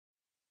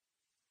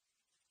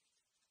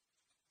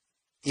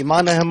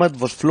Iman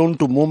Ahmed was flown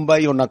to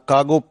Mumbai on a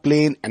cargo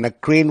plane and a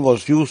crane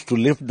was used to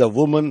lift the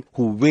woman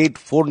who weighed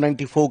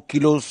 494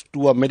 kilos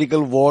to a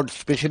medical ward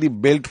specially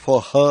built for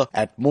her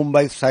at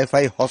Mumbai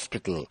Sci-Fi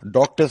Hospital.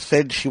 Doctors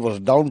said she was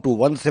down to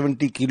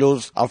 170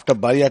 kilos after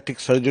bariatric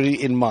surgery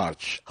in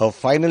March. Her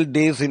final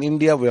days in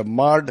India were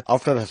marred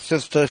after her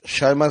sister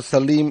Shaima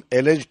Salim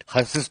alleged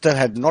her sister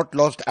had not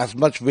lost as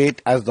much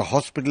weight as the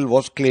hospital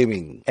was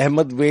claiming.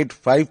 Ahmed weighed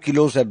 5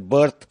 kilos at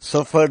birth,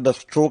 suffered a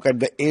stroke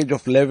at the age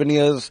of 11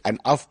 years and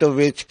after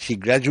which she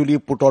gradually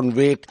put on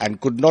weight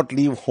and could not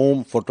leave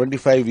home for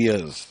 25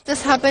 years.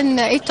 This happened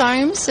 8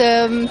 times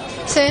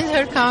since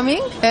her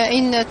coming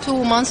in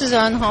 2 months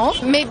and a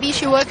half. Maybe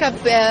she woke up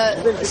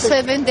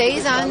 7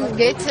 days and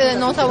get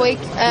not awake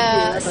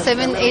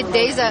 7-8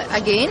 days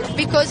again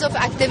because of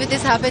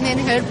activities happening in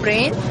her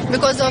brain,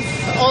 because of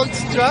old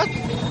stroke.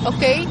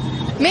 Okay.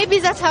 Maybe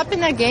that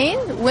happened again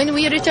when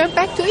we return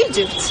back to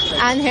Egypt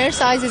and her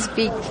size is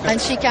big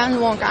and she can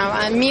walk.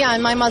 Me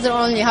and my mother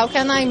only. How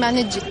can I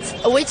manage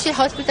it? Which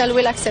hospital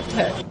will accept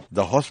her?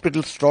 The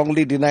hospital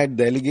strongly denied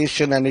the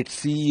allegation and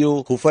its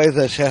CEO,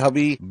 Hufaiza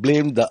Shahabi,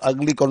 blamed the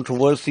ugly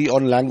controversy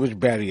on language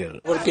barrier.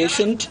 Our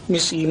patient,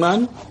 Miss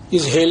Iman,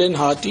 is hale and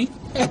hearty,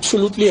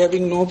 absolutely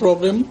having no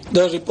problem.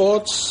 The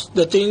reports,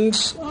 the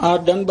things are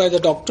done by the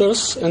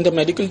doctors and the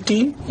medical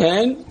team,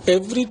 and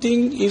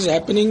everything is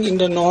happening in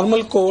the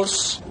normal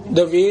course,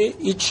 the way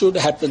it should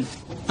happen.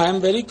 I am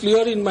very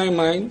clear in my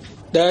mind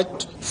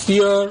that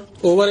fear,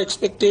 over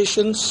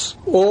expectations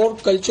or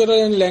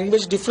cultural and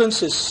language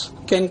differences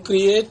can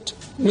create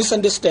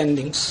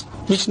misunderstandings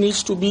which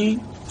needs to be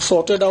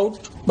sorted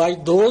out by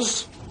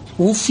those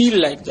who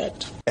feel like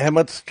that.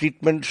 Ahmed's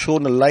treatment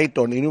shone a light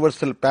on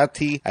universal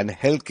pathy, and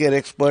healthcare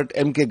expert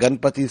M.K.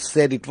 Ganpati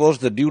said it was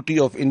the duty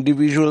of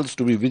individuals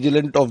to be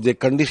vigilant of their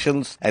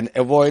conditions and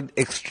avoid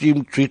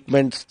extreme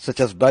treatments such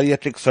as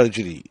bariatric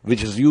surgery,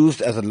 which is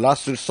used as a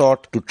last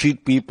resort to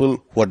treat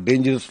people who are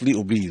dangerously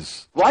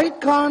obese. Why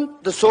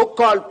can't the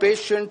so-called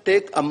patient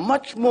take a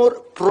much more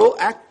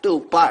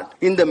proactive part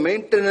in the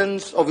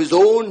maintenance of his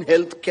own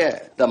health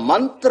care? The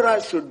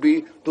mantra should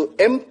be to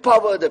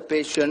empower the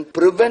patient,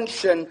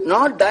 prevention,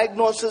 not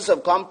diagnosis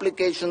of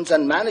complications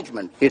and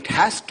management. It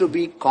has to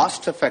be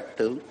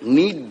cost-effective,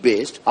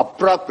 need-based,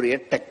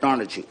 appropriate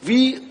technology.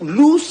 We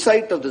lose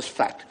sight of this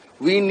fact.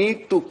 We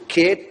need to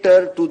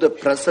cater to the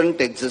present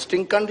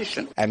existing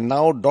condition. And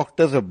now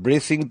doctors are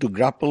bracing to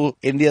grapple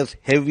India's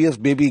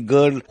heaviest baby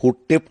girl who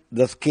tipped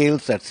the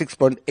scales at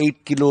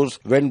 6.8 kilos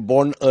when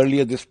born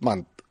earlier this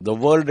month. The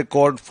world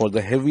record for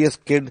the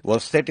heaviest kid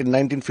was set in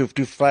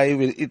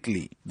 1955 in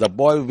Italy. The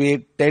boy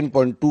weighed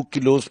 10.2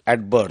 kilos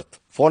at birth.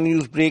 For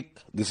Newsbreak,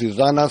 this is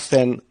Rana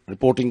Sen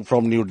reporting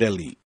from New Delhi.